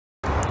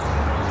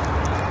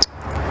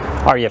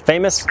Are you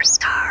famous?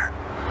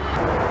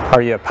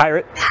 Are you a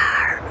pirate?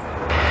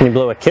 Can you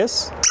blow a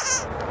kiss?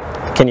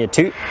 Can you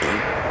toot?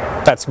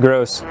 That's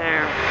gross.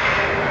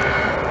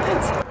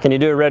 Can you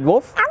do a red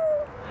wolf?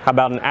 How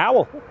about an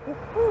owl?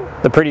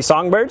 The pretty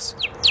songbirds?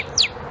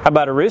 How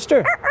about a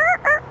rooster?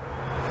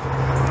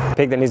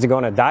 Pig that needs to go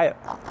on a diet.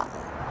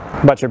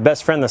 How about your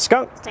best friend the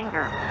skunk?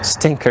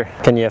 Stinker.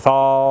 Can you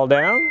fall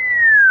down?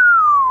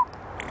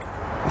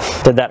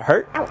 Did that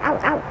hurt?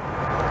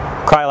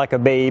 Cry like a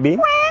baby?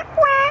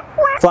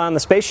 Fly on the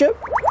spaceship?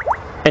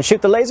 And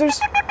shoot the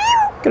lasers?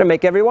 Gonna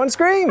make everyone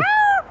scream.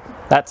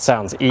 That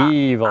sounds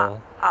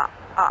evil.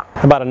 How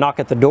about a knock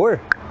at the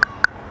door?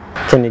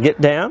 Can you get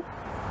down?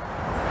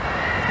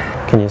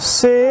 Can you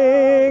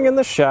sing in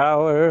the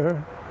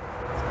shower?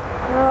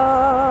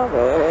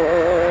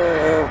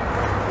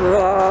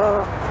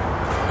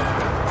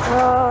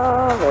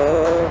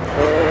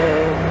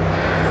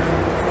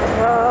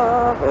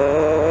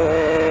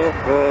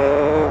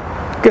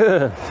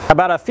 Good. How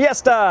about a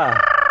fiesta?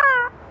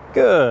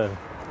 Good.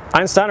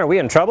 Einstein, are we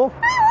in trouble?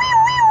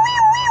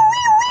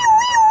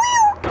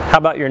 How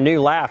about your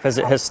new laugh? Is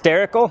it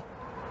hysterical?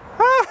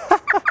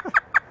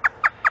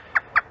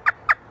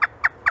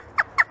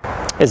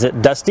 Is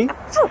it dusty?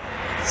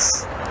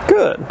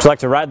 Good. Would you like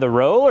to ride the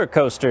roller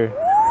coaster?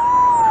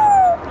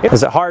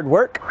 Is it hard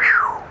work?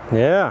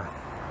 Yeah.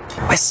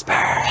 Whisper.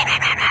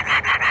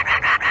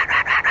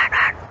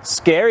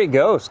 Scary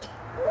ghost.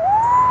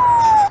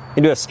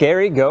 You do a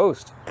scary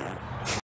ghost.